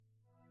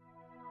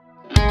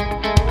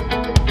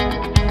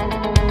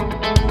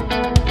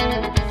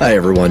Hi,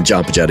 everyone.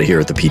 John Pojeta here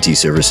at the PT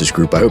Services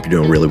Group. I hope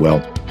you're doing really well.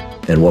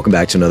 And welcome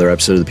back to another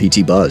episode of the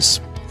PT Buzz.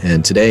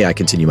 And today I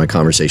continue my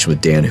conversation with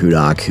Dan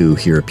Hudock, who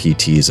here at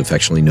PT is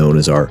affectionately known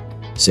as our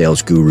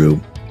sales guru.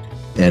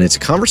 And it's a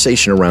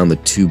conversation around the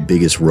two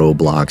biggest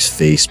roadblocks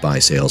faced by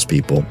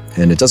salespeople.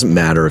 And it doesn't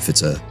matter if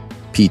it's a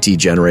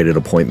PT-generated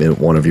appointment,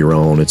 one of your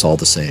own, it's all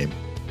the same.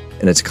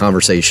 And it's a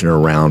conversation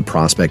around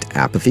prospect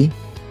apathy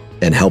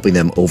and helping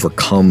them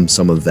overcome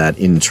some of that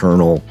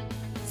internal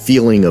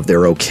feeling of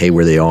they're okay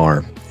where they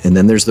are. And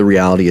then there's the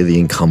reality of the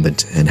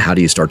incumbent and how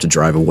do you start to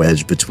drive a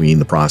wedge between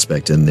the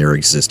prospect and their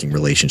existing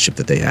relationship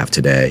that they have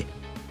today.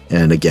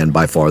 And again,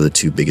 by far the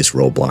two biggest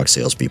roadblocks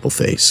salespeople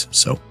face.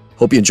 So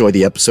hope you enjoyed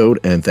the episode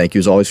and thank you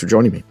as always for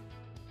joining me.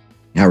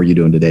 How are you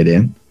doing today,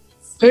 Dan?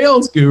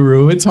 Sales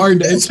guru. It's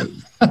hard to...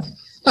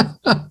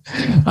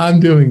 I'm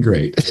doing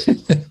great.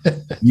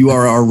 You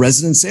are our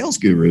resident sales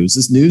guru. Is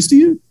this news to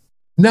you?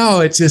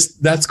 No, it's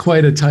just, that's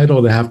quite a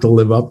title to have to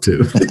live up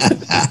to.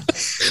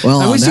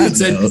 Well, I wish you had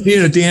said,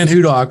 Dan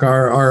Hudock,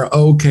 our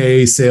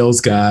okay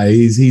sales guy,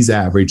 he's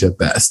average at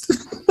best.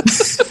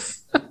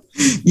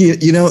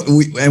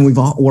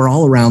 We're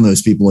all around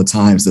those people at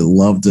times that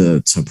love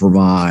to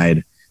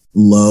provide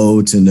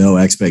low to no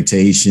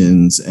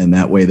expectations, and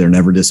that way they're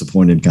never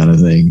disappointed kind of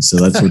thing. So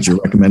that's what you're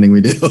recommending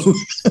we do.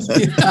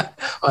 Yeah.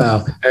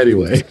 Well,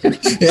 anyway,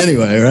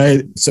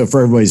 right? So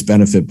for everybody's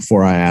benefit,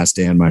 before I ask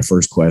Dan my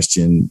first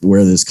question,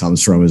 where this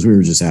comes from is we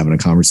were just having a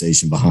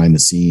conversation behind the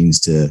scenes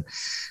to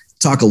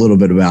talk a little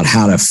bit about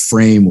how to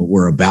frame what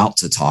we're about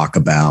to talk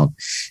about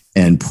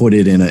and put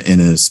it in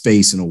a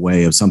space, in a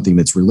way of something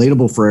that's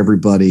relatable for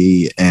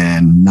everybody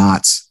and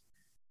not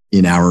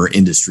in our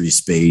industry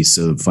space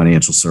of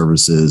financial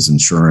services,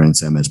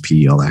 insurance,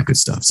 MSP, all that good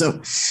stuff. So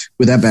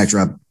with that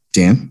backdrop,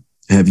 Dan,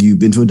 have you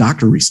been to a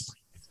doctor recently?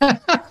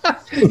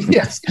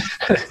 Yes.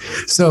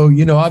 So,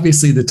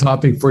 obviously the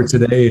topic for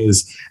today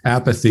is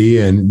apathy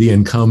and the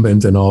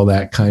incumbent and all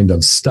that kind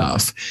of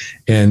stuff.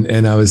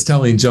 And I was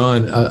telling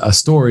John a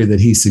story that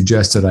he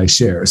suggested I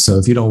share. So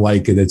if you don't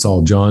like it, it's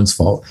all John's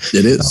fault.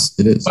 It is.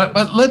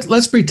 But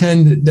let's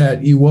pretend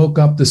that you woke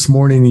up this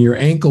morning and your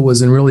ankle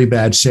was in really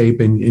bad shape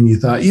and you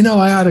thought,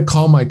 I ought to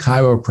call my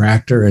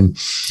chiropractor and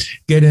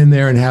get in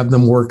there and have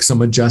them work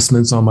some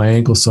adjustments on my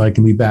ankle so I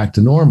can be back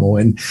to normal.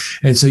 And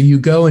so you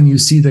go and you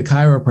see the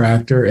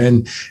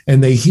chiropractor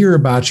and they hear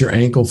about your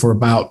ankle for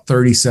about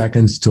 30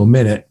 seconds to a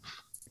minute.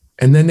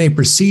 And then they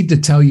proceed to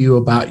tell you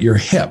about your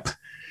hip.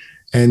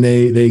 And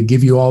they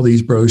give you all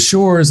these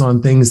brochures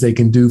on things they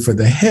can do for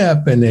the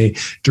hip, and they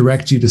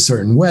direct you to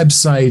certain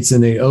websites,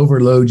 and they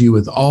overload you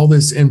with all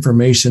this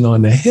information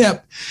on the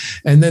hip.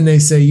 And then they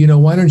say,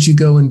 why don't you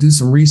go and do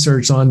some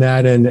research on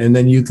that? And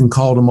then you can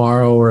call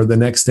tomorrow or the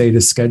next day to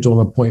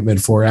schedule an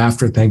appointment for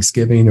after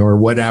Thanksgiving or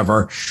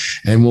whatever,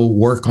 and we'll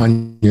work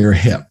on your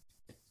hip.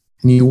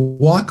 And you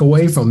walk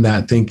away from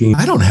that thinking,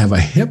 I don't have a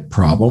hip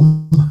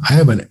problem. I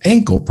have an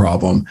ankle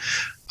problem.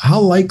 How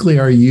likely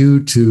are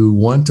you to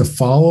want to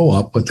follow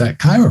up with that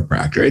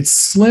chiropractor? It's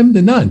slim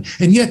to none.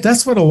 And yet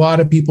that's what a lot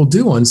of people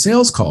do on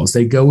sales calls.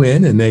 They go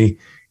in and they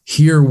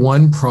hear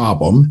one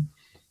problem.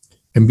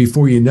 And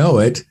before you know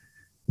it,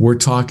 we're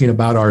talking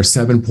about our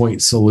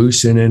 7-point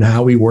solution and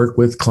how we work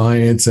with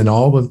clients and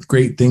all the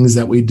great things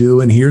that we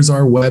do. And here's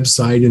our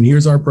website and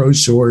here's our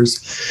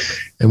brochures.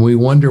 And we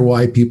wonder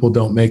why people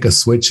don't make a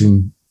switch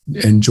and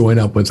join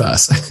up with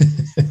us.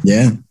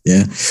 Yeah.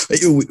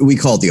 We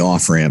call it the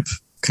off-ramp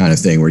kind of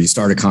thing, where you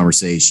start a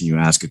conversation, you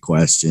ask a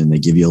question, they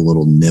give you a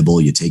little nibble,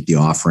 you take the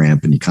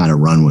off-ramp and you kind of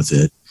run with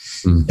it.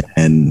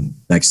 And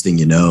next thing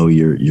you know,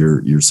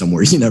 you're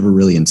somewhere you never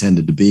really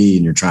intended to be,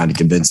 and you're trying to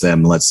convince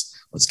them, let's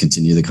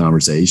continue the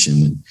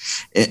conversation.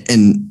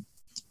 And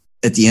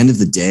at the end of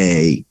the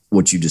day,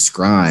 what you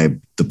describe,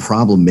 the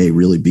problem may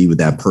really be with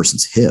that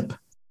person's hip,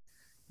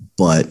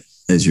 but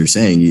as you're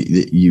saying,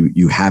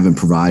 you haven't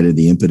provided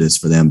the impetus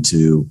for them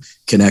to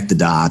connect the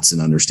dots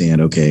and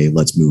understand, okay,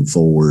 let's move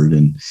forward.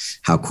 And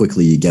how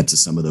quickly you get to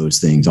some of those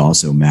things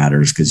also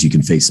matters, because you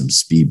can face some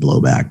speed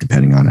blowback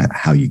depending on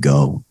how you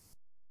go.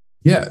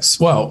 Yes.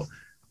 Well,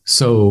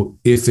 so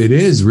if it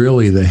is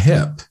really the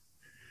hip,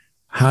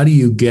 how do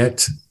you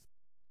get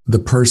the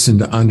person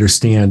to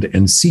understand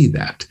and see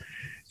that?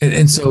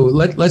 And so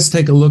let's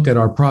take a look at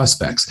our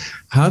prospects.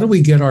 How do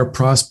we get our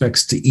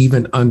prospects to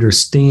even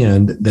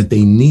understand that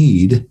they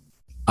need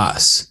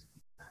us,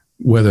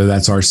 whether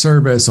that's our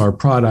service, our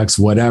products,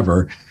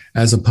 whatever,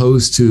 as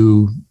opposed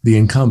to the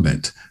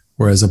incumbent,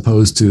 or as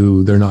opposed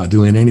to they're not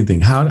doing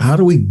anything? How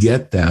do we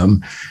get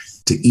them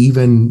to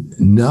even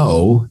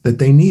know that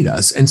they need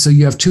us? And so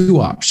you have two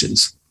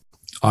options.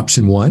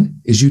 Option one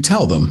is you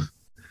tell them,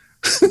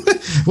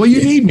 well,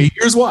 you need me.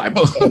 Here's why.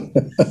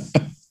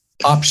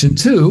 Option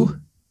two,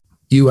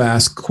 you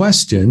ask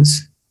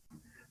questions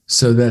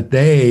so that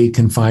they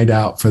can find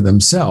out for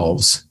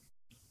themselves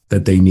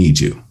that they need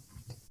you.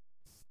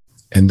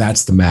 And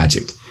that's the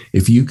magic.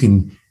 If you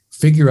can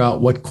figure out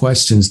what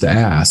questions to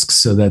ask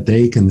so that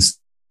they can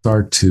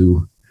start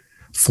to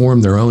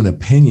form their own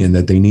opinion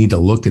that they need to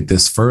look at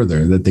this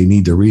further, that they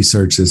need to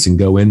research this and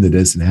go into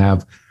this and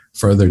have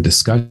further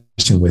discussion,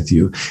 discussion with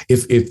you.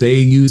 If they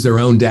use their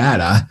own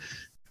data,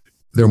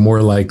 they're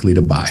more likely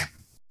to buy.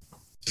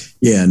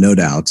 Yeah, no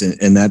doubt.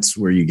 And that's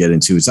where you get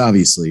into,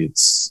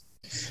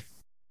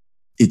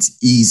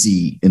 it's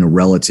easy in a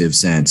relative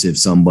sense. If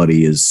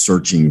somebody is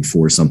searching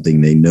for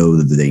something they know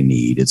that they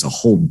need, it's a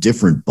whole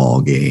different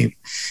ball game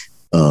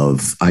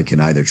of I can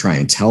either try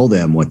and tell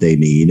them what they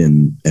need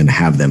and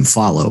have them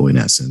follow, in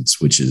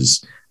essence, which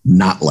is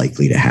not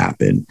likely to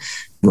happen,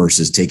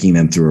 versus taking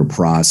them through a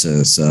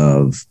process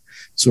of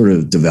sort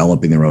of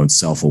developing their own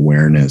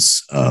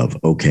self-awareness of,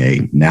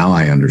 okay, now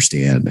I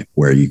understand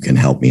where you can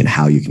help me and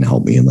how you can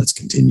help me, and let's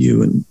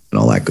continue and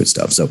all that good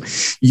stuff. So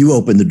you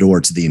opened the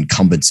door to the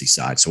incumbency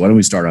side. So why don't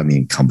we start on the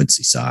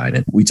incumbency side?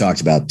 And we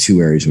talked about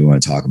two areas we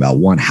want to talk about.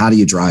 One, how do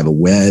you drive a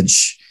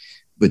wedge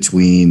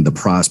between the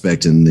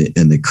prospect and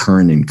the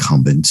current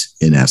incumbent,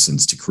 in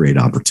essence, to create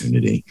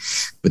opportunity?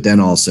 But then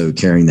also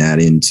carrying that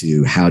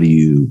into how do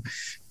you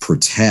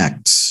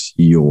protect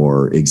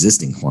your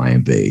existing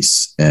client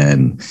base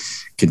and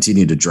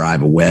continue to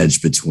drive a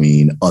wedge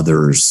between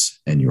others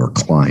and your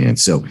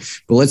clients. So,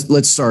 but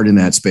let's start in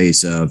that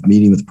space of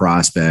meeting with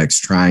prospects,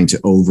 trying to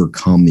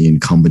overcome the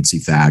incumbency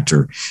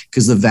factor,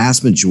 because the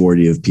vast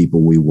majority of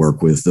people we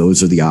work with,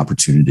 those are the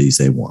opportunities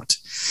they want,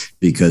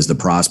 because the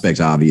prospect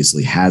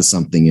obviously has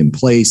something in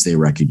place. They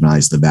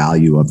recognize the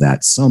value of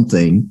that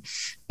something.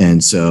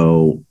 And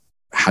so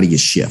how do you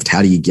shift?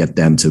 How do you get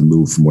them to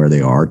move from where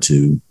they are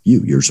to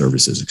your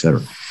services, et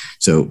cetera?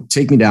 So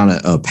take me down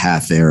a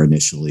path there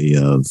initially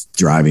of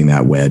driving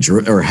that wedge,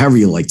 or however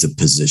you like to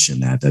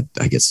position that. That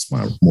I guess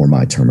is more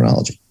my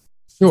terminology.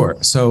 Sure.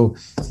 So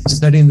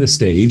setting the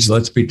stage,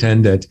 let's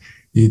pretend that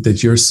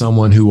you're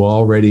someone who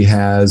already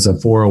has a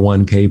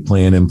 401k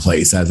plan in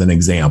place, as an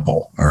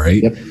example. All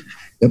right.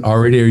 Yep.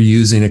 Already are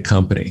using a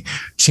company.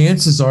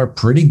 Chances are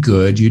pretty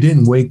good you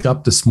didn't wake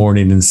up this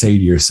morning and say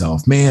to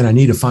yourself, man, I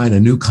need to find a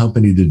new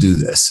company to do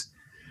this.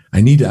 I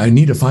need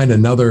to find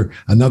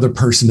another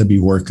person to be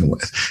working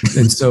with.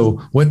 And so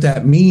what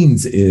that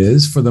means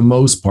is, for the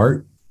most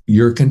part,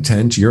 you're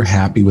content, you're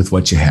happy with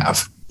what you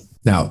have.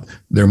 Now,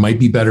 there might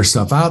be better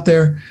stuff out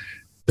there.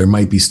 There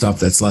might be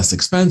stuff that's less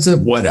expensive,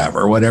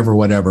 whatever.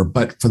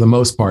 But for the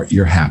most part,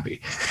 you're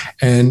happy.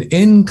 And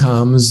in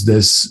comes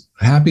this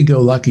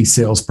happy-go-lucky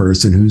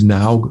salesperson who's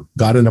now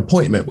got an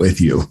appointment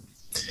with you.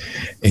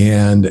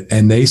 And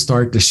they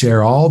start to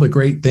share all the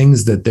great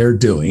things that they're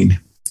doing.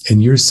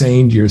 And you're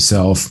saying to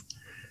yourself,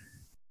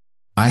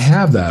 I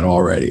have that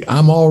already.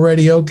 I'm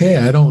already okay.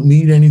 I don't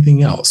need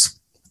anything else.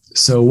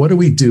 So what do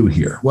we do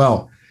here?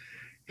 Well,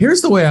 here's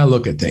the way I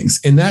look at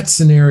things. In that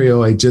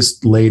scenario I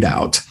just laid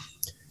out,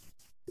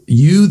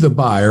 you, the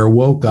buyer,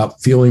 woke up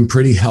feeling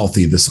pretty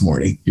healthy this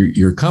morning.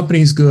 Your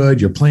company's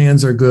good. Your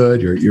plans are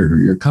good.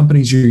 Your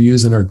companies you're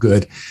using are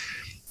good.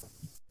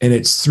 And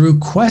it's through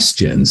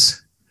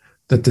questions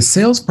that the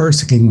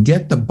salesperson can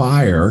get the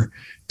buyer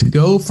to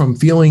go from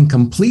feeling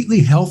completely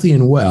healthy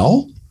and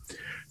well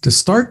to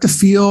start to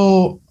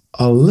feel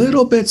a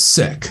little bit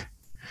sick.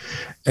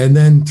 And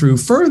then through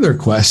further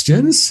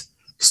questions,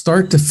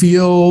 start to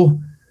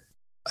feel,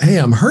 hey,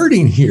 I'm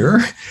hurting here.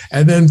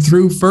 And then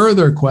through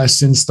further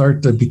questions,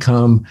 start to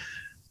become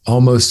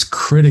almost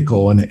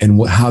critical in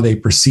how they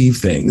perceive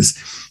things.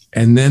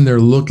 And then they're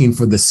looking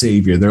for the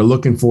savior. They're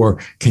looking for,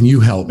 can you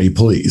help me,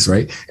 please?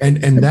 Right.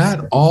 And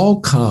that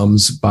all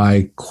comes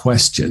by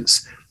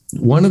questions.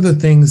 One of the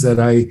things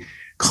that I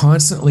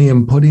constantly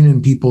am putting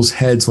in people's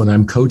heads when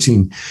I'm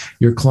coaching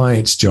your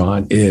clients,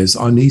 John, is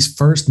on these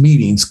first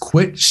meetings,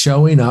 quit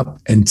showing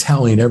up and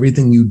telling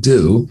everything you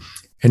do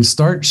and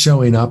start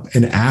showing up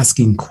and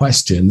asking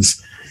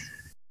questions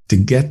to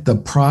get the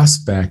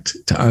prospect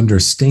to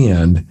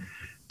understand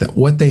that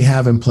what they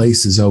have in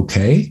place is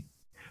okay,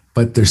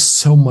 but there's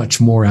so much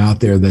more out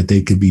there that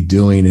they could be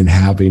doing and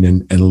having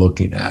and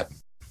looking at.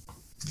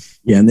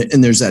 Yeah,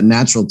 and there's that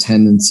natural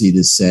tendency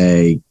to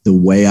say, the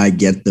way I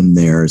get them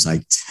there is I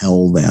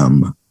tell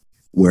them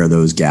where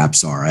those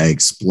gaps are. I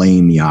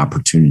explain the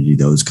opportunity,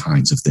 those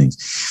kinds of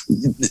things.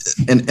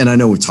 And I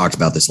know we've talked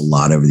about this a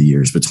lot over the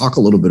years, but talk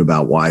a little bit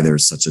about why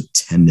there's such a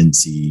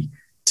tendency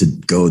to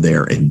go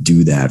there and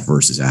do that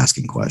versus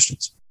asking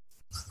questions.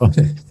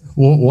 Okay.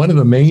 Well, one of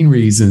the main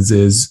reasons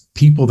is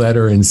people that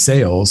are in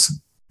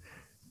sales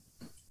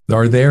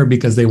are there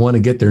because they want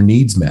to get their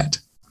needs met.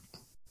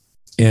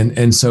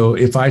 And so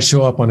if I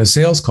show up on a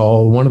sales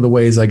call, one of the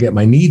ways I get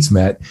my needs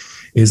met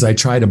is I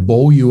try to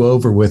bowl you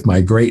over with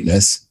my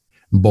greatness,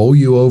 bowl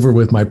you over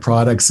with my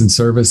products and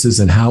services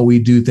and how we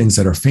do things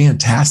that are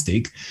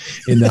fantastic,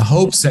 in the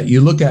hopes that you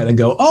look at it and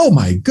go, oh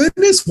my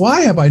goodness,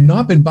 why have I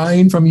not been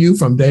buying from you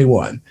from day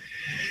one?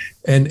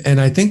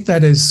 And I think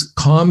that is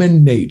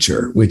common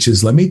nature, which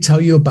is, let me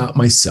tell you about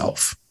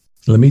myself.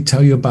 Let me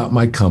tell you about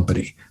my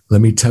company. Let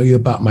me tell you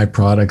about my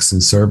products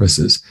and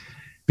services.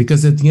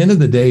 Because at the end of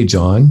the day,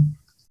 John,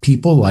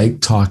 people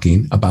like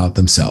talking about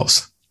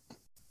themselves.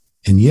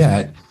 And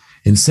yet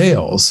in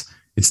sales,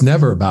 it's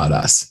never about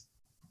us.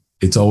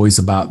 It's always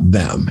about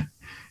them.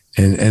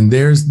 And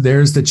there's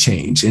the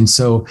change. And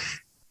so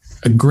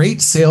a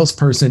great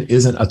salesperson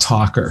isn't a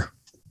talker.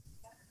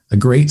 A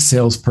great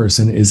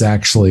salesperson is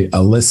actually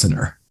a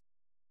listener.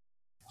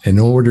 In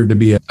order to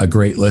be a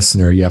great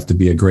listener, you have to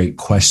be a great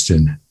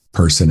question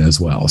person as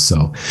well.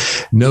 So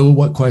know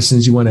what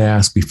questions you want to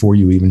ask before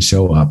you even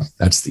show up.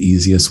 That's the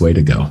easiest way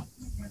to go.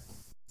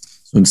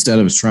 So instead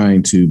of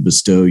trying to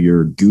bestow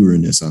your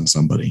guruness on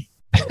somebody.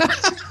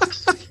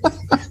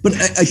 But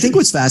I think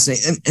what's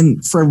fascinating,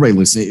 and for everybody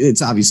listening,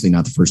 it's obviously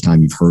not the first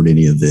time you've heard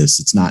any of this.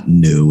 It's not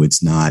new.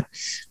 It's not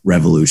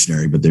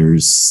revolutionary, but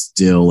there's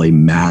still a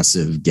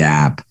massive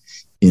gap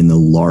in the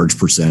large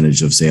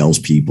percentage of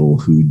salespeople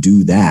who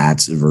do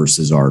that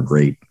versus our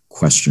great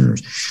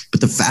questioners.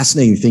 But the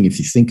fascinating thing, if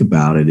you think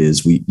about it,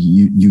 is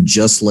you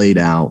just laid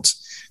out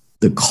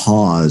the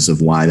cause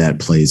of why that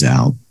plays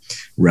out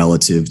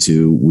relative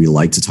to we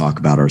like to talk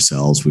about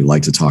ourselves. We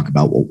like to talk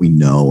about what we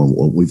know and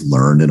what we've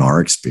learned and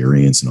our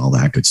experience and all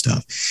that good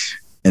stuff.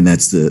 And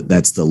that's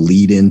the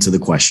lead into the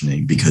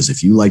questioning, because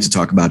if you like to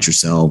talk about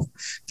yourself,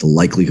 the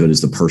likelihood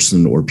is the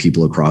person or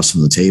people across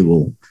from the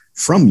table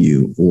from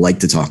you like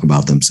to talk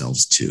about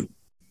themselves too.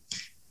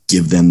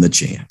 Give them the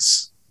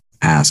chance.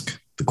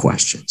 Ask the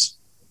questions.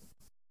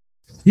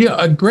 Yeah,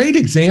 a great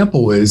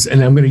example is,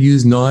 and I'm going to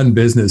use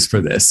non-business for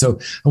this. So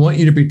I want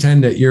you to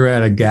pretend that you're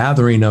at a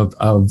gathering of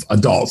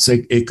adults.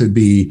 It could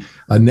be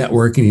a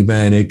networking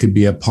event. It could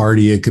be a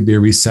party. It could be a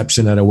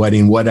reception at a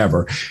wedding,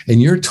 whatever.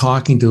 And you're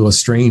talking to a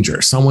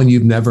stranger, someone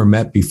you've never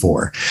met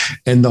before.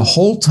 And the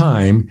whole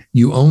time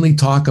you only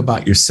talk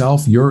about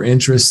yourself, your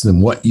interests,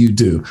 and what you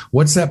do.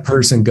 What's that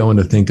person going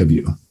to think of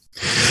you?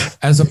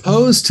 As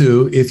opposed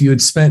to if you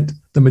had spent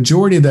the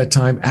majority of that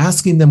time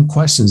asking them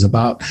questions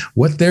about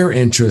what their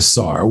interests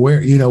are,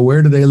 where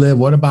do they live?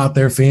 What about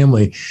their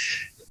family?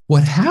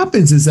 What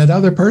happens is that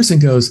other person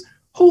goes,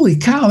 holy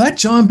cow, that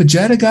John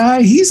Pojeta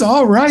guy, he's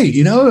all right,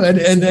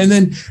 and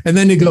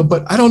then you go,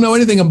 but I don't know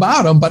anything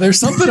about him, but there's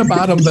something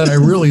about him that I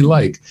really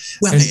like.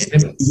 Well,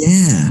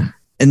 yeah.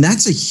 And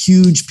that's a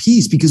huge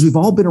piece, because we've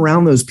all been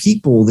around those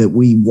people that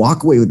we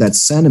walk away with that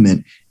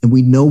sentiment and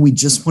we know we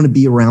just want to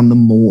be around them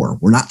more.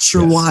 We're not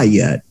sure why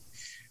yet,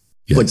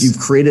 but you've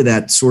created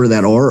that sort of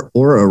that aura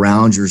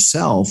around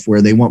yourself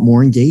where they want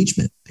more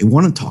engagement. They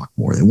want to talk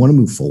more. They want to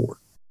move forward.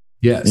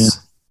 Yes.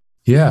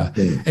 Yeah.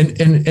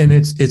 And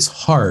it's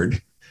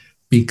hard,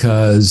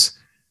 because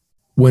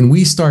when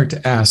we start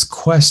to ask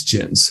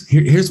questions,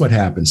 here's what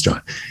happens,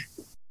 John.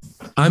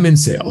 I'm in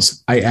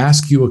sales. I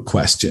ask you a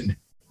question.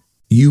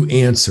 You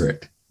answer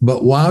it.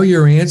 But while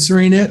you're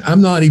answering it,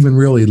 I'm not even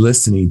really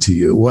listening to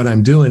you. What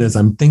I'm doing is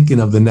I'm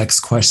thinking of the next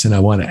question I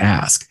want to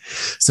ask.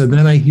 So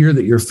then I hear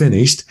that you're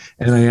finished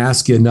and I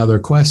ask you another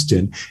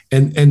question.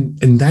 And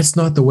that's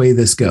not the way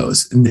this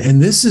goes.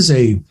 And this is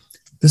a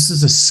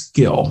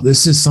skill.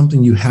 This is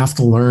something you have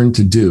to learn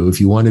to do if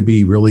you want to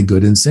be really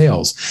good in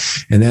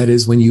sales. And that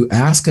is, when you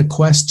ask a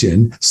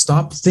question,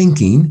 stop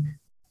thinking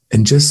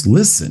and just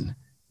listen.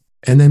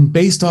 And then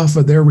based off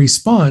of their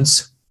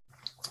response,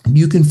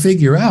 you can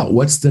figure out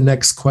what's the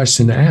next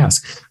question to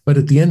ask. But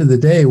at the end of the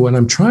day, what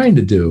I'm trying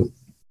to do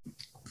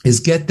is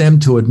get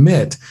them to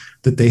admit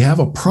that they have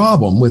a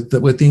problem with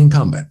the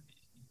incumbent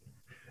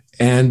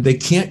and they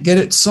can't get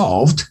it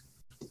solved.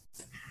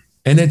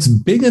 And it's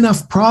a big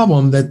enough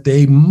problem that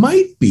they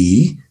might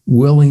be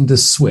willing to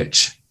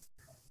switch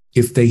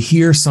if they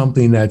hear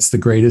something that's the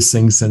greatest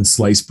thing since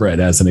sliced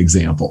bread, as an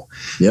example.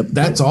 Yep.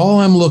 That's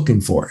all I'm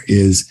looking for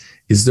is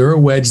there a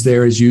wedge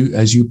there, as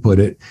you put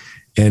it?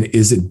 And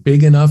is it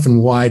big enough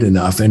and wide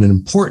enough and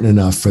important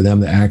enough for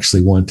them to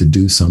actually want to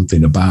do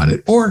something about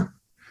it? Or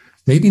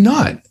maybe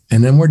not.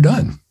 And then we're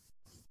done.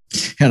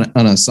 And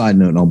on a side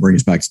note, and I'll bring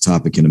us back to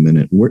topic in a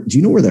minute. Do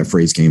you know where that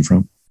phrase came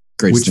from?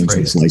 Greatest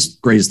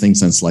thing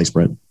since sliced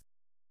bread.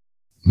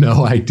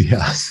 No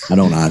idea. I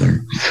don't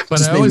either. But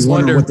just I always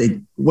wonder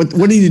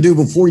what did you do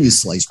before you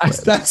sliced bread?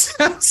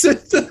 That's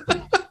it.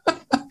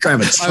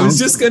 I was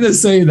just going to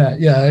say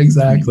that. Yeah,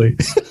 exactly.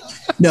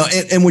 No,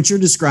 and what you're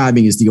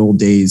describing is the old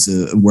days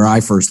where I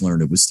first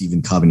learned it was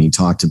Stephen Covey. He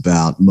talked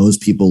about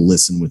most people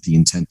listen with the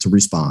intent to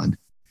respond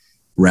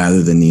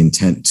rather than the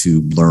intent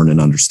to learn and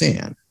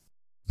understand.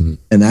 Mm-hmm.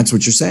 And that's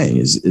what you're saying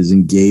is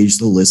engage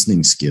the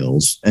listening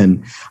skills.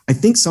 And I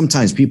think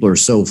sometimes people are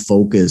so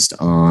focused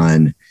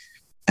on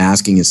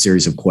asking a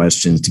series of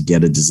questions to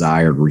get a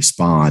desired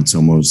response,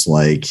 almost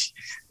like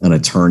an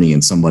attorney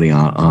and somebody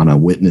on a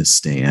witness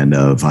stand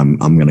of I'm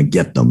going to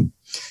get them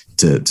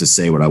to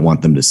say what I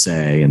want them to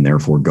say and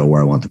therefore go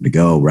where I want them to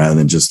go, rather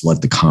than just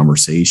let the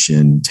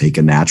conversation take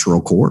a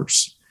natural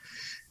course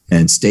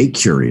and stay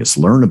curious,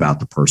 learn about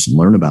the person,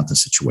 learn about the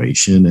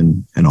situation,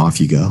 and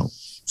off you go.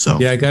 So,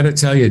 yeah, I got to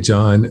tell you,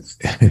 John,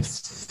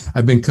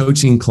 I've been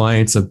coaching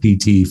clients of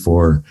PT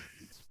for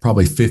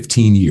probably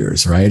 15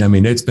 years, right? I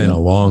mean, it's been a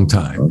long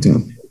time. Okay.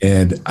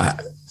 And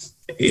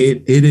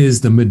it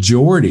is the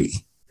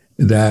majority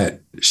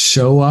that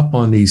show up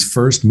on these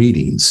first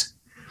meetings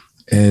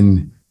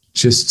and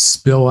just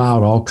spill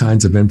out all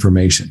kinds of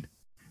information.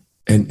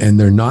 and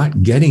they're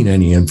not getting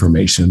any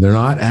information. They're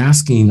not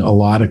asking a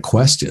lot of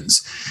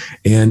questions.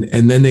 And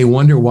then they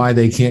wonder why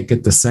they can't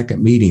get the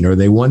second meeting, or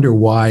they wonder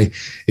why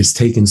it's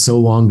taken so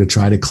long to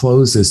try to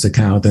close this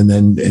account and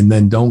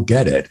then don't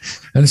get it.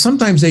 And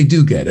sometimes they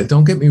do get it,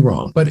 don't get me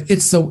wrong, but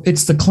it's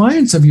the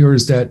clients of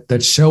yours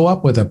that show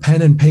up with a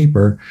pen and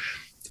paper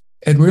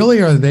and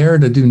really are there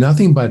to do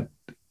nothing but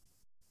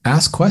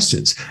ask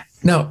questions.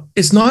 Now,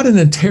 it's not an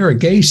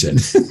interrogation.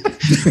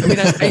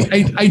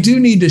 I do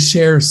need to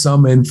share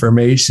some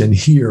information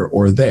here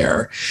or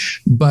there,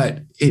 but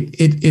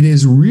it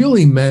is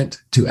really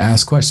meant to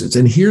ask questions.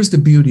 And here's the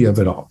beauty of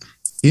it all.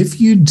 If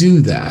you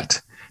do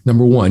that,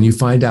 number one, you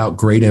find out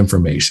great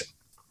information.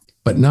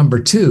 But number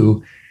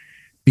two,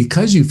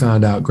 because you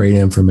found out great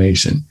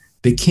information,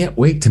 they can't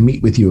wait to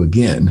meet with you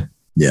again.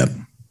 Yep.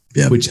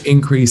 Which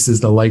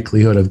increases the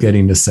likelihood of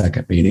getting the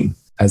second meeting,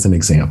 as an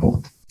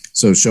example.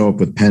 So show up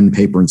with pen,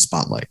 paper, and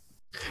spotlight.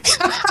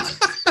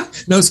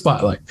 No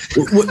spotlight.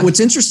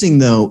 What's interesting,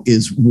 though,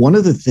 is one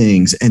of the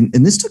things, and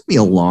this took me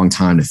a long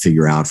time to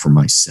figure out for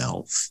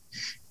myself,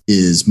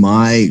 is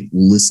my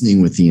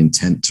listening with the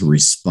intent to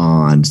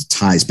respond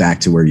ties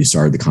back to where you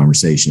started the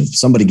conversation. If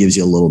somebody gives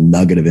you a little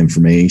nugget of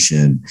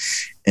information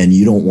and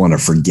you don't want to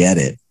forget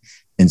it,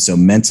 and so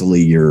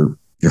mentally you're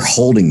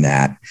holding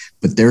that,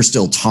 but they're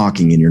still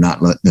talking and you're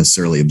not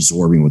necessarily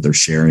absorbing what they're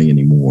sharing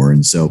anymore.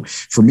 And so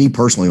for me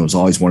personally, it was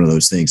always one of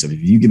those things of, if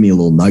you give me a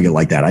little nugget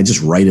like that, I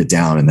just write it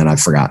down and then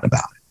I've forgotten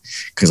about it,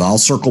 because I'll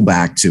circle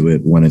back to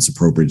it when it's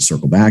appropriate to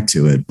circle back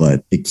to it,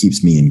 but it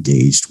keeps me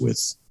engaged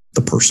with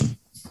the person.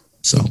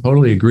 So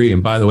totally agree.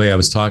 And by the way, I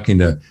was talking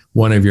to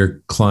one of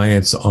your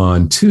clients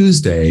on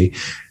Tuesday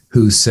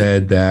who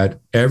said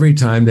that every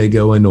time they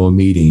go into a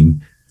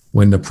meeting,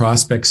 when the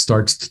prospect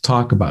starts to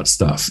talk about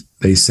stuff,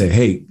 they say,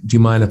 hey, do you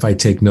mind if I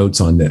take notes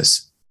on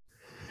this?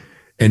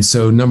 And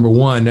so number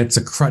one, that's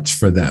a crutch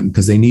for them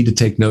because they need to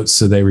take notes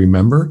so they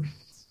remember.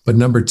 But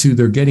number two,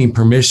 they're getting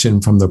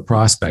permission from the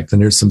prospect,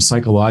 and there's some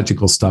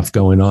psychological stuff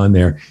going on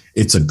there.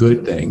 It's a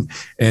good thing.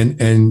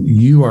 And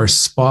you are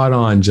spot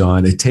on,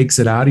 John. It takes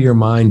it out of your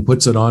mind,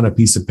 puts it on a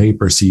piece of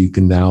paper so you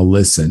can now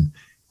listen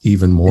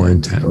even more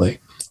intently.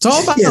 It's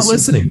all about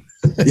listening.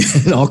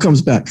 It all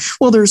comes back.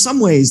 Well, there are some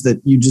ways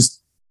that you just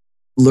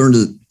learn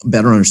to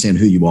better understand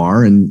who you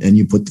are, and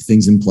you put the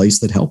things in place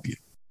that help you.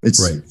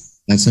 It's right.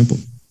 That simple.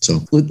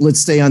 So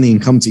let's stay on the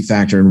incumbency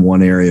factor in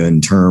one area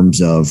in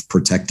terms of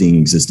protecting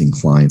existing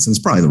clients. And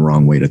it's probably the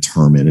wrong way to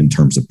term it in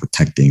terms of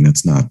protecting.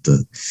 That's not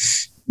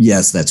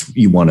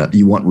you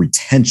want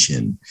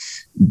retention,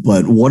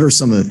 but what are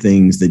some of the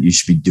things that you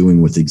should be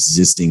doing with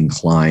existing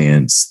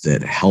clients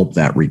that help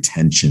that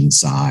retention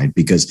side?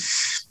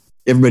 Because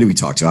everybody we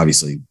talk to,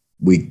 obviously,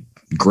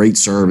 great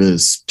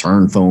service,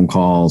 turn phone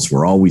calls.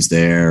 We're always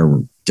there.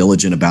 We're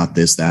diligent about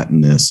this, that,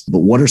 and this.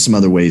 But what are some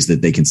other ways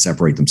that they can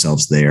separate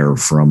themselves there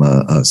from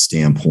a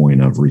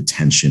standpoint of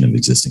retention of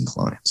existing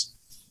clients?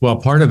 Well,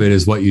 part of it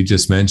is what you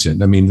just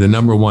mentioned. I mean, the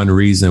number one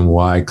reason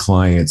why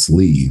clients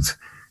leave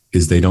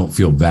is they don't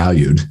feel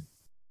valued.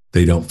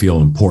 They don't feel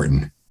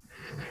important.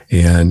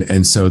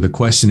 And so the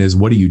question is,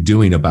 what are you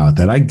doing about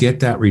that? I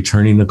get that,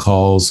 returning the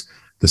calls,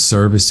 the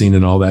servicing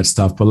and all that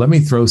stuff. But let me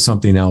throw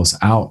something else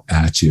out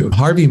at you.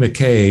 Harvey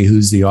Mackay,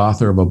 who's the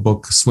author of a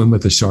book, Swim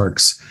with the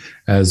Sharks,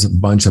 has a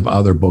bunch of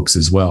other books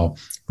as well.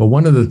 But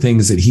one of the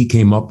things that he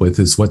came up with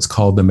is what's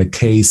called the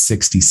Mackay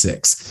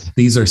 66.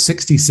 These are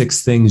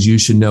 66 things you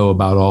should know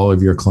about all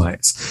of your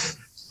clients.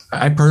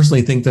 I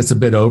personally think that's a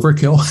bit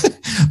overkill,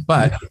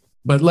 but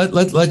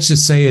let's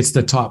just say it's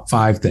the top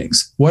 5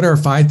 things. What are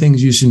 5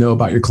 things you should know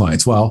about your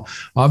clients? Well,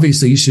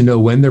 obviously you should know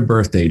when their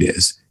birth date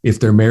is, if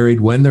they're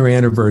married, when their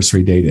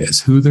anniversary date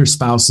is, who their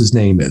spouse's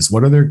name is,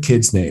 what are their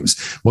kids' names,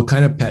 what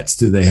kind of pets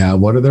do they have,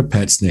 what are their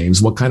pets'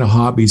 names, what kind of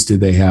hobbies do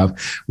they have,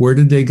 where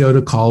did they go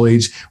to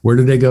college, where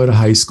did they go to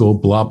high school,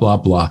 blah, blah,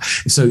 blah.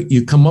 So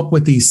you come up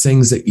with these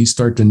things that you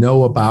start to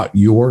know about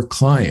your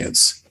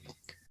clients,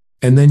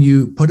 and then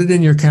you put it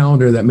in your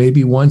calendar that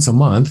maybe once a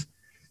month,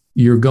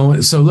 you're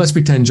going. So let's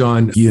pretend,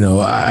 John,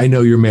 I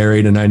know you're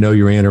married and I know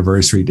your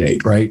anniversary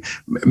date, right?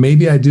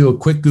 Maybe I do a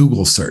quick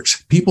Google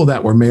search, people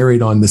that were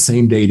married on the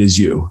same date as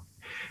you,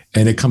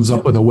 and it comes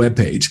up with a web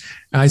page.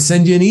 I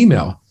send you an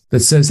email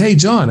that says, hey,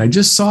 John, I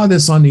just saw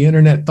this on the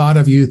internet, thought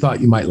of you, thought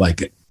you might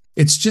like it.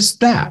 It's just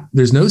that.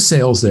 There's no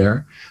sales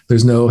there.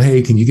 There's no,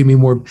 hey, can you give me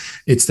more?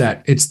 It's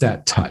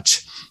that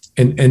touch.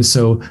 And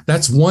so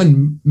that's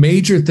one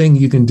major thing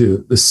you can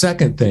do. The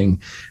second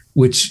thing,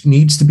 which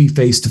needs to be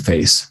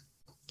face-to-face,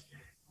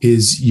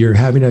 is you're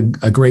having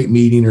a great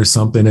meeting or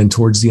something, and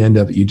towards the end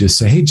of it, you just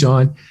say, hey,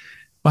 John,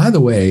 by the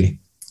way,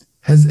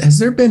 has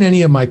there been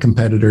any of my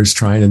competitors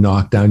trying to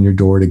knock down your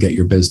door to get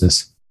your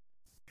business?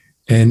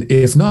 And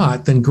if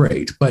not, then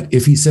great. But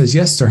if he says,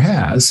 yes, there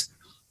has,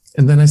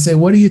 and then I say,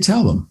 what do you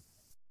tell them?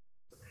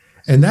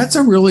 And that's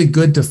a really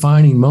good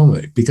defining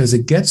moment, because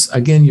it gets,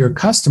 again, your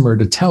customer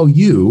to tell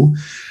you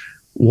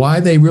why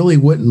they really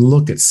wouldn't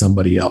look at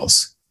somebody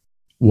else,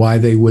 why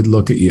they would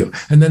look at you.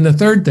 And then the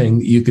third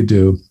thing you could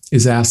do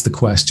is ask the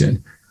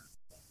question,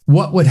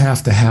 what would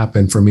have to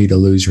happen for me to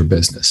lose your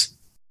business?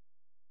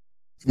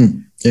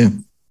 Yeah.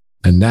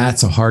 And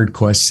that's a hard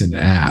question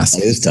to ask.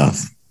 It is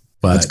tough.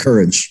 But it's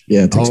courage.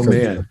 Yeah. It takes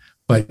courage. Man.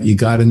 But you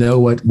got to know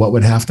what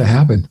would have to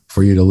happen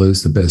for you to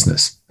lose the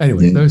business.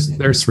 Anyway,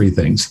 there's three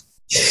things.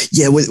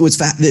 Yeah.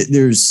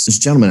 There's this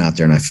gentleman out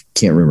there, and I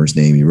can't remember his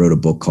name. He wrote a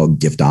book called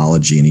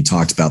Giftology, and he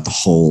talked about the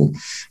whole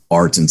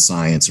art and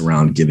science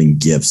around giving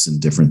gifts and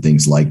different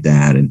things like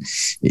that. And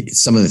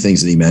some of the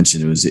things that he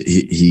mentioned,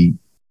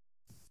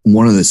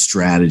 one of the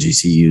strategies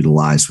he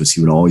utilized was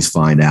he would always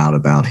find out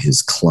about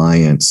his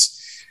clients'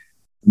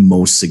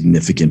 most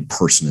significant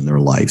person in their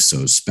life.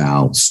 So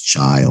spouse,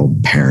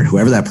 child, parent,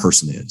 whoever that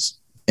person is.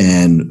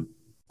 And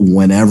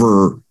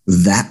whenever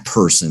that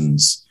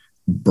person's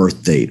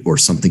birth date or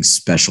something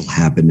special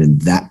happened in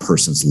that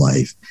person's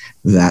life,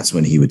 that's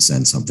when he would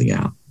send something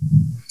out.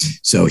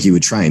 So he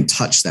would try and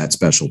touch that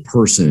special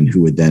person,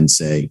 who would then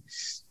say,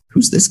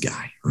 who's this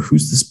guy or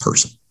who's this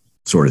person,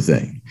 sort of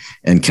thing,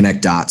 and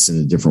connect dots in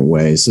a different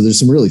way. So there's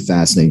some really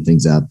fascinating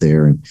things out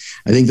there. And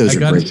I think those are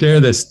great. I got to share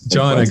this,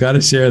 John. I got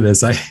to share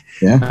this. I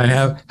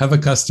have a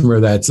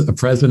customer that's a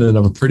president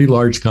of a pretty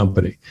large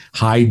company,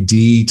 high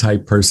D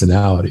type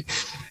personality.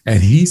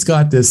 And he's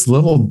got this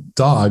little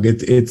dog.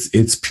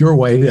 It's pure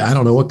white. I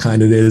don't know what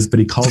kind it is, but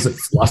he calls it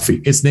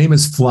Fluffy. Its name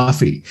is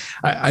Fluffy.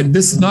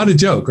 This is not a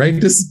joke, right?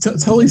 This is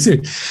totally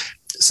serious.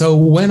 So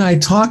when I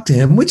talk to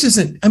him, which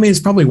isn't, it's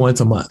probably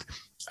once a month,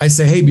 I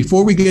say, hey,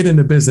 before we get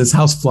into business,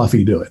 how's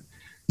Fluffy doing?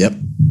 Yep.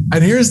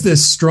 And here's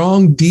this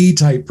strong D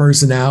type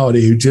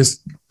personality who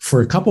just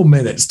for a couple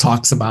minutes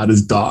talks about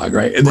his dog,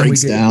 right? And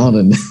breaks down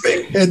and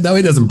no,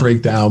 he doesn't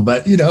break down,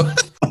 but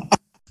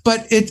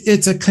but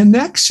it's a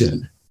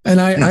connection. And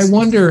I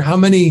wonder how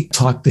many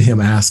talk to him,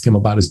 ask him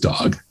about his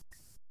dog.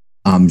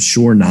 I'm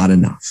sure not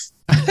enough.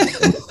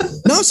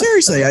 No,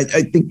 seriously, I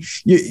think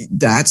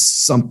that's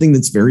something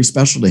that's very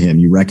special to him.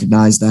 You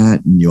recognize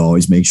that, and you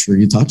always make sure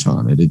you touch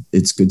on it.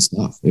 It's good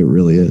stuff. It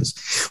really is.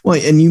 Well,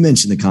 and you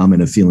mentioned the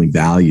comment of feeling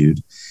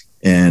valued.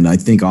 And I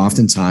think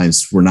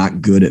oftentimes we're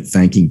not good at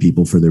thanking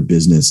people for their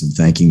business and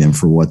thanking them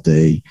for what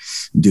they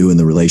do in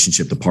the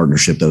relationship, the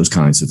partnership, those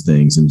kinds of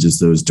things. And just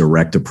those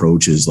direct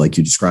approaches like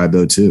you described,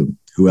 though, too.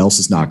 Who else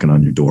is knocking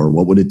on your door?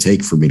 What would it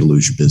take for me to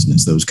lose your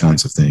business? Those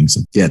kinds of things.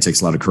 And yeah, it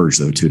takes a lot of courage,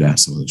 though, too, to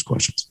ask some of those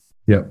questions.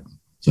 Yep.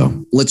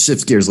 So let's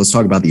shift gears. Let's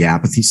talk about the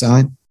apathy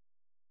side.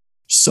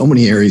 So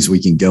many areas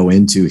we can go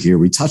into here.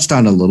 We touched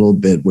on a little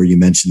bit where you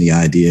mentioned the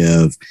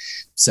idea of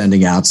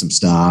sending out some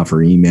stuff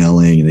or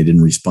emailing and they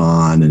didn't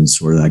respond, and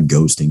sort of that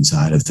ghosting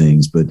side of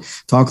things. But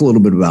talk a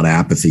little bit about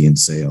apathy in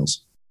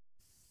sales.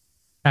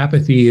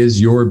 Apathy is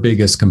your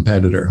biggest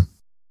competitor.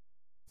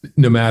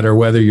 No matter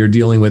whether you're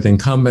dealing with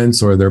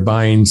incumbents or they're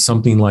buying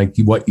something like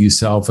what you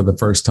sell for the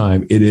first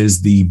time, it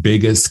is the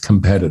biggest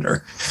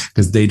competitor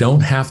because they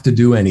don't have to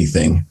do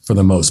anything for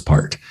the most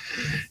part.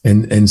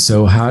 And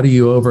so how do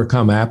you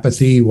overcome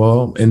apathy?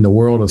 Well, in the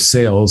world of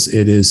sales,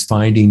 it is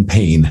finding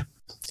pain.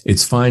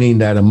 It's finding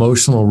that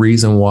emotional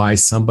reason why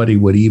somebody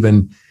would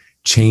even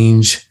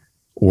change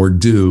or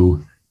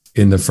do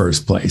in the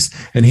first place.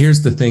 And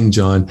here's the thing,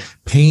 John,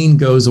 pain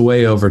goes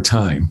away over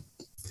time.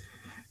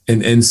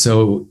 And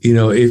so,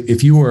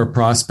 if you were a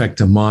prospect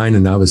of mine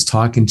and I was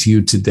talking to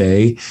you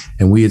today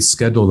and we had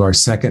scheduled our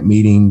second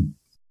meeting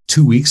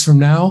 2 weeks from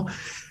now,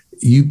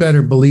 you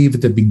better believe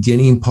at the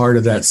beginning part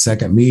of that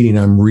second meeting,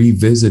 I'm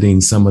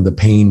revisiting some of the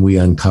pain we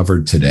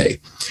uncovered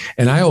today.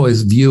 And I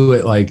always view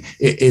it like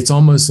it's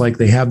almost like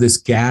they have this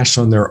gash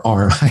on their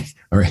arm.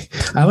 All right.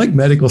 I like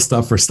medical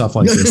stuff for stuff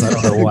like this. I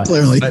don't know why.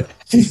 Clearly. But,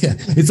 yeah,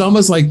 it's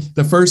almost like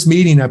the first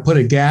meeting, I put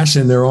a gash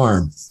in their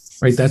arm.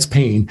 Right, that's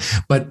pain.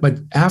 But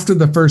after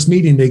the first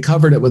meeting, they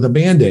covered it with a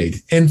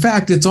Band-Aid. In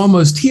fact, it's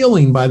almost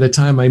healing by the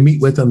time I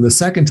meet with them the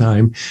second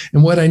time.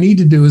 And what I need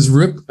to do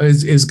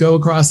is go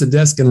across the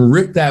desk and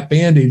rip that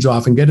Band-Aid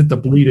off and get it to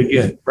bleed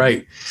again.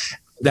 Right.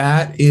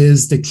 That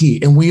is the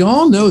key. And we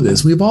all know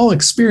this. We've all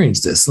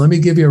experienced this. Let me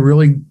give you a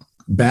really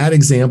bad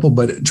example,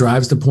 but it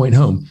drives the point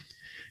home.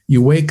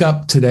 You wake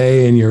up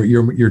today and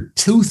your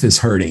tooth is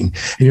hurting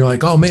and you're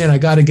like, oh man, I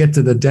got to get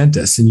to the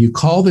dentist. And you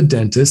call the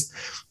dentist.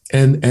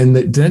 And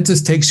the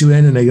dentist takes you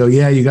in and they go,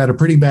 yeah, you got a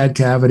pretty bad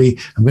cavity.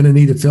 I'm going to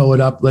need to fill it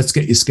up. Let's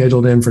get you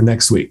scheduled in for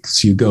next week.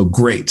 So you go,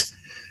 great.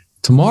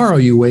 Tomorrow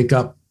you wake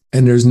up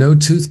and there's no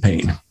tooth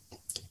pain.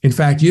 In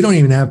fact, you don't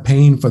even have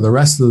pain for the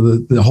rest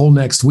of the whole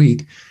next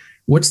week.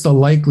 What's the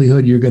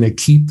likelihood you're going to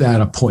keep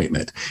that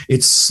appointment?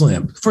 It's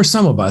slim. For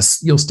some of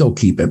us, you'll still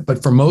keep it.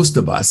 But for most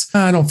of us,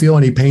 I don't feel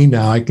any pain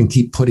now. I can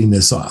keep putting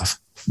this off.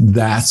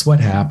 That's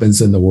what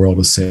happens in the world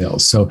of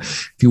sales. So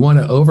if you want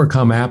to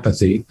overcome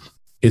apathy,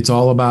 it's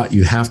all about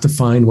you have to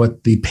find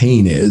what the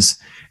pain is,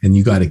 and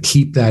you got to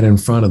keep that in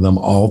front of them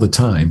all the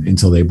time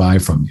until they buy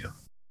from you.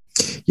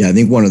 Yeah, I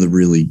think one of the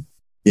really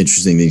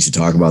interesting things you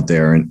talk about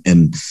there,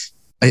 and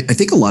I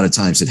think a lot of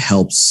times it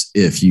helps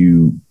if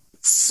you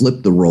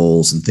flip the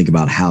roles and think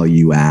about how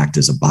you act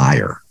as a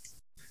buyer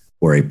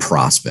or a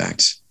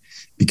prospect.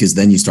 because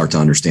then you start to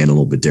understand a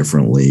little bit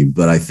differently.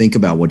 But I think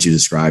about what you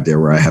described there,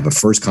 where I have a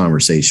first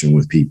conversation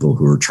with people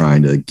who are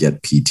trying to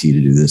get PT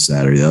to do this,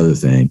 that, or the other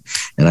thing.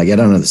 And I get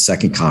on to the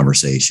second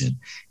conversation,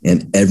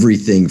 and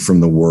everything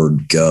from the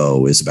word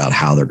go is about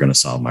how they're going to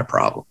solve my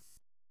problem.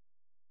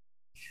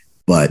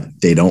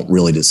 But they don't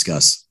really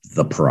discuss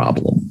the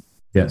problem.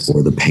 Yes.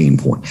 Or the pain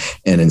point.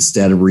 And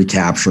instead of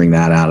recapturing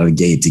that out of the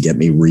gate to get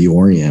me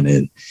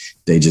reoriented,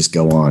 they just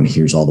go on,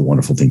 here's all the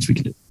wonderful things we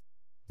can do.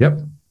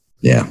 Yep.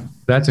 Yeah.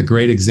 That's a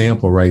great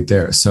example right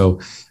there. So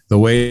the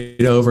way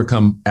to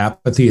overcome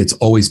apathy, it's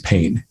always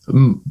pain.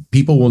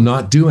 People will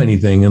not do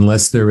anything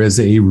unless there is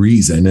a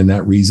reason, and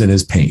that reason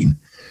is pain.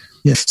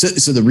 Yeah.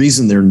 So the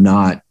reason they're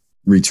not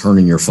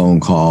returning your phone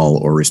call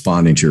or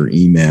responding to your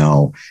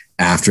email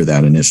after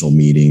that initial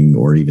meeting,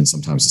 or even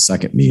sometimes the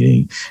second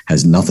meeting,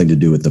 has nothing to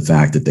do with the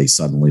fact that they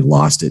suddenly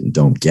lost it and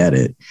don't get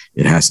it.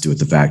 It has to do with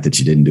the fact that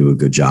you didn't do a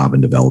good job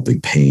in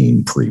developing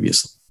pain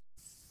previously.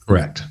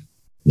 Correct.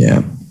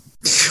 Yeah.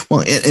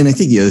 Well, and I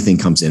think the other thing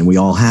comes in, we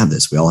all have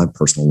this. We all have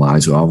personal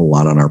lives. We all have a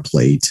lot on our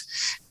plate.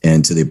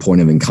 And to the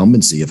point of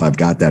incumbency, if I've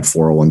got that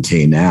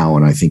 401k now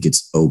and I think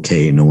it's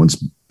okay, no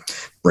one's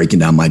breaking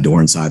down my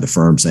door inside the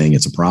firm saying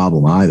it's a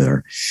problem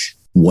either,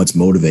 what's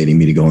motivating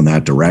me to go in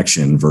that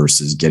direction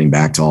versus getting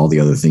back to all the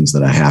other things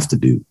that I have to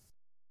do?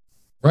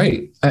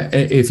 Right.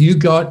 If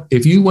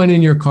you went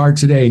in your car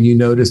today and you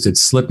noticed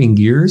it's slipping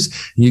gears,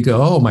 and you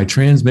go, oh, my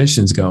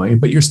transmission's going,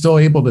 but you're still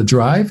able to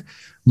drive,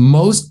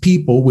 most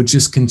people would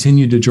just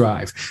continue to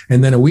drive.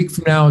 And then a week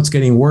from now, it's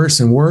getting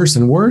worse and worse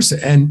and worse.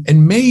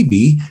 And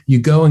maybe you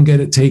go and get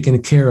it taken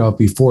care of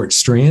before it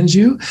strands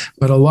you.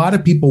 But a lot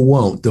of people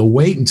won't. They'll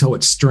wait until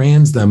it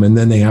strands them, and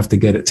then they have to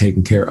get it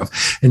taken care of.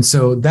 And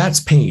so that's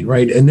pain,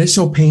 right?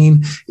 Initial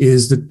pain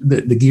is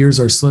the gears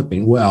are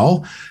slipping.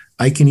 Well,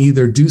 I can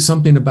either do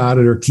something about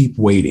it or keep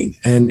waiting.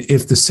 And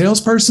if the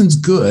salesperson's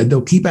good,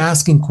 they'll keep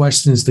asking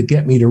questions to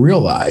get me to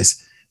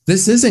realize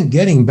this isn't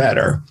getting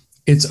better.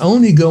 It's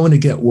only going to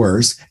get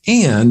worse,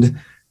 and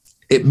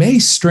it may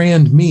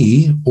strand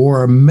me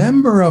or a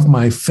member of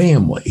my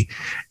family.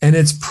 And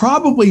it's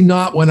probably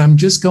not when I'm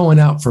just going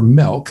out for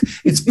milk.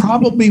 It's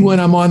probably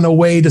when I'm on the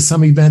way to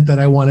some event that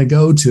I want to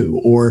go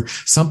to, or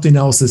something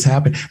else has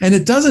happened. And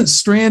it doesn't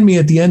strand me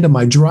at the end of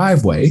my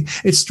driveway.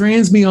 It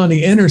strands me on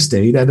the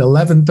interstate at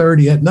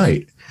 11:30 at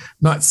night.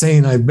 Not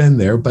saying I've been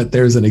there, but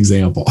there's an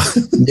example.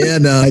 Yeah,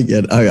 no, I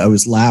get it. I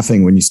was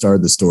laughing when you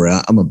started the story.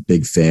 I'm a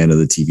big fan of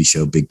the TV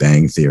show Big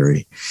Bang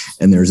Theory.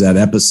 And there's that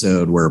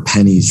episode where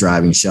Penny's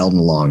driving Sheldon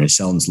along, and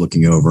Sheldon's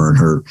looking over and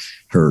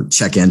her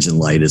check engine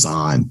light is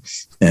on.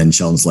 And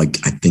Sheldon's like,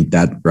 I think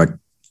that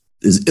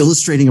is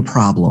illustrating a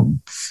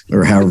problem,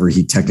 or however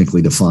he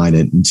technically defined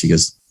it. And she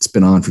goes, it's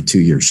been on for 2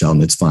 years,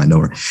 Sheldon. It's fine.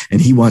 Over. And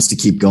he wants to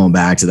keep going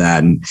back to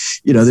that. And,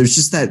 there's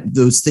just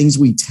those things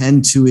we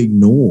tend to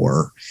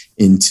ignore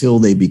until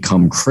they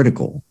become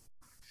critical,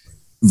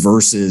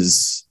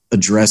 versus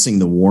addressing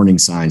the warning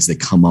signs that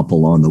come up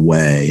along the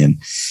way. And,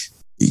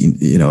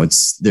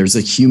 there's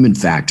a human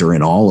factor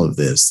in all of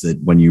this, that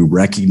when you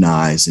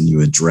recognize and you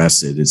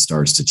address it, it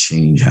starts to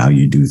change how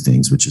you do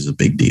things, which is a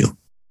big deal.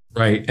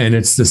 Right. And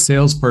it's the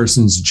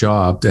salesperson's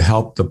job to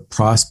help the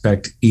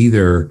prospect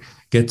either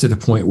get to the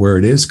point where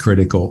it is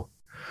critical,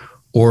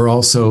 or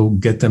also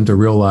get them to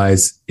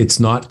realize it's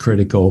not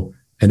critical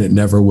and it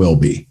never will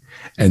be.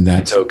 And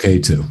that's okay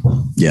too.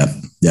 Yep.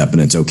 And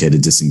it's okay to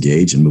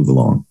disengage and move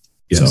along.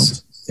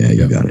 Yes. So,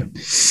 you got it.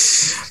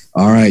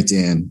 All right,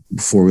 Dan,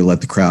 before we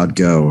let the crowd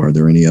go, are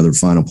there any other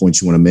final points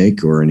you want to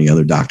make, or any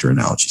other doctor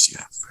analogies you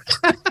have?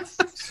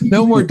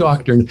 No more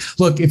doctrine.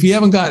 Look, if you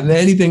haven't gotten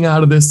anything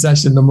out of this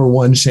session, number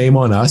one, shame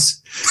on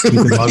us,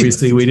 because right.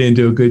 Obviously we didn't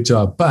do a good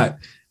job, but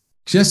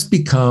just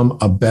become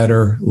a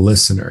better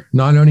listener,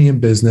 not only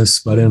in business,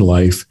 but in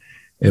life.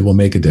 It will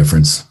make a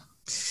difference.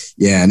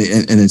 Yeah. And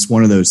it's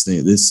one of those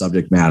things, this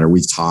subject matter,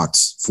 we've talked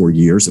for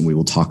years, and we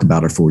will talk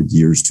about it for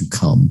years to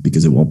come,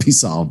 because it won't be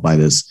solved by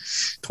this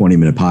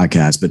 20-minute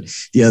podcast. But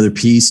the other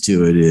piece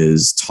to it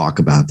is talk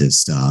about this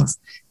stuff.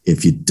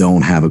 If you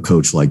don't have a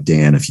coach like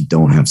Dan, if you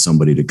don't have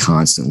somebody to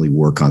constantly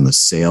work on the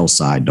sales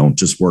side, don't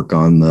just work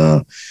on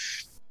the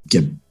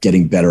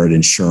getting better at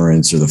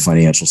insurance or the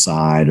financial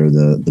side or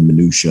the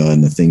minutia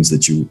and the things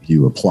that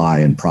you apply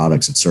in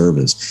products and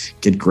service.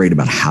 Get great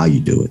about how you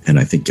do it. And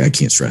I think I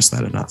can't stress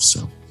that enough.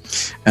 So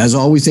as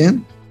always,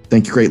 Dan,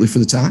 thank you greatly for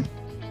the time.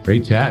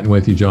 Great chatting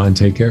with you, John.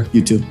 Take care.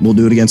 You too. We'll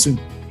do it again soon.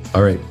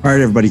 All right,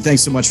 everybody.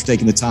 Thanks so much for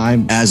taking the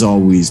time. As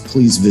always,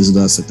 please visit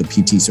us at the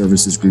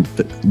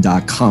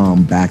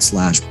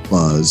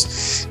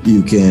ptservicesgroup.com/buzz.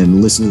 You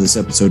can listen to this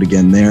episode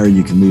again there.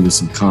 You can leave us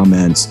some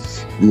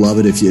comments. Love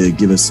it if you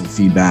give us some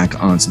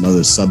feedback on some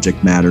other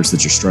subject matters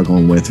that you're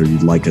struggling with or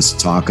you'd like us to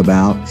talk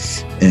about.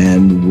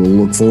 And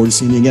we'll look forward to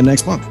seeing you again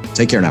next month.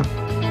 Take care now.